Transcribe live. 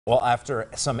Well, after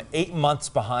some 8 months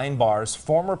behind bars,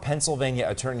 former Pennsylvania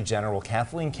Attorney General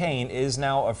Kathleen Kane is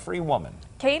now a free woman.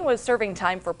 Kane was serving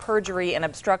time for perjury and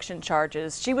obstruction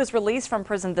charges. She was released from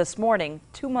prison this morning,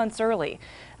 2 months early.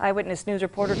 Eyewitness News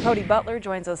reporter Cody Butler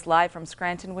joins us live from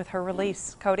Scranton with her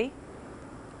release. Cody?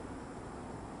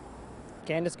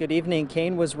 Candace, good evening.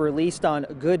 Kane was released on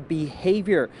good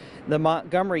behavior. The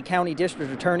Montgomery County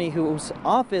District Attorney, whose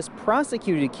office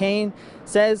prosecuted Kane,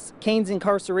 says Kane's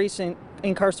incarceration,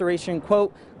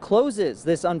 quote, closes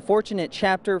this unfortunate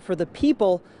chapter for the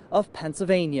people of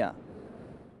Pennsylvania.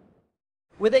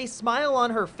 With a smile on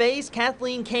her face,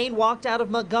 Kathleen Kane walked out of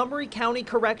Montgomery County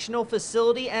Correctional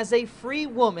Facility as a free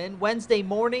woman Wednesday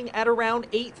morning at around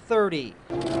 8:30.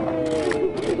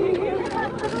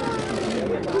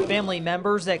 Family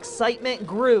members' excitement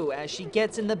grew as she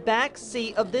gets in the back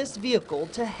seat of this vehicle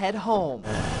to head home.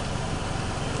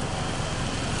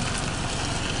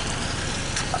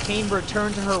 Kane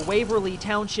returned to her Waverly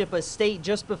Township estate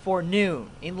just before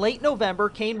noon. In late November,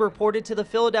 Kane reported to the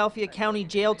Philadelphia County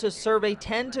Jail to serve a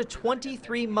 10 to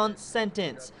 23-month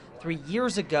sentence. 3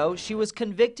 years ago, she was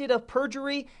convicted of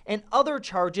perjury and other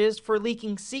charges for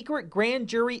leaking secret grand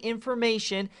jury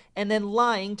information and then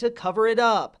lying to cover it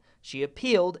up. She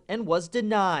appealed and was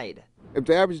denied. If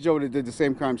the average Joe that did the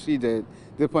same crime she did,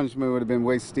 the punishment would have been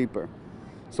way steeper.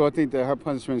 So I think that her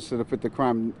punishment should have fit the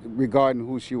crime regarding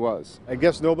who she was. I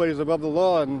guess nobody's above the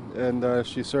law, and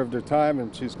she served her time,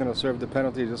 and she's going to serve the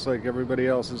penalty just like everybody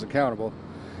else is accountable.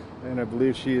 And I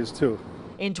believe she is too.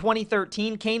 In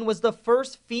 2013, Kane was the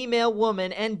first female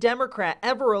woman and Democrat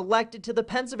ever elected to the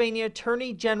Pennsylvania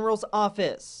Attorney General's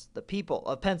office. The people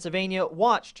of Pennsylvania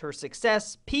watched her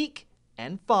success peak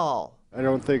and fall. I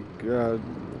don't think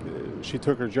she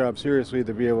took her job seriously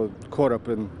to be able to caught up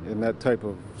in that type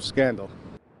of scandal.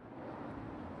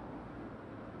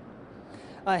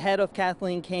 Ahead of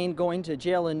Kathleen Kane going to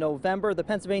jail in November, the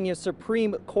Pennsylvania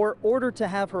Supreme Court ordered to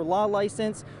have her law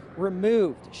license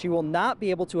removed. She will not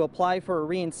be able to apply for a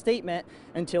reinstatement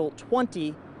until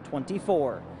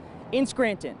 2024. In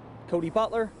Scranton, Cody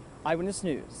Butler, Eyewitness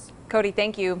News. Cody,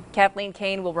 thank you. Kathleen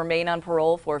Kane will remain on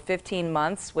parole for 15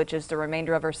 months, which is the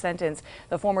remainder of her sentence.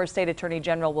 The former state attorney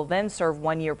general will then serve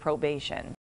 1 year probation.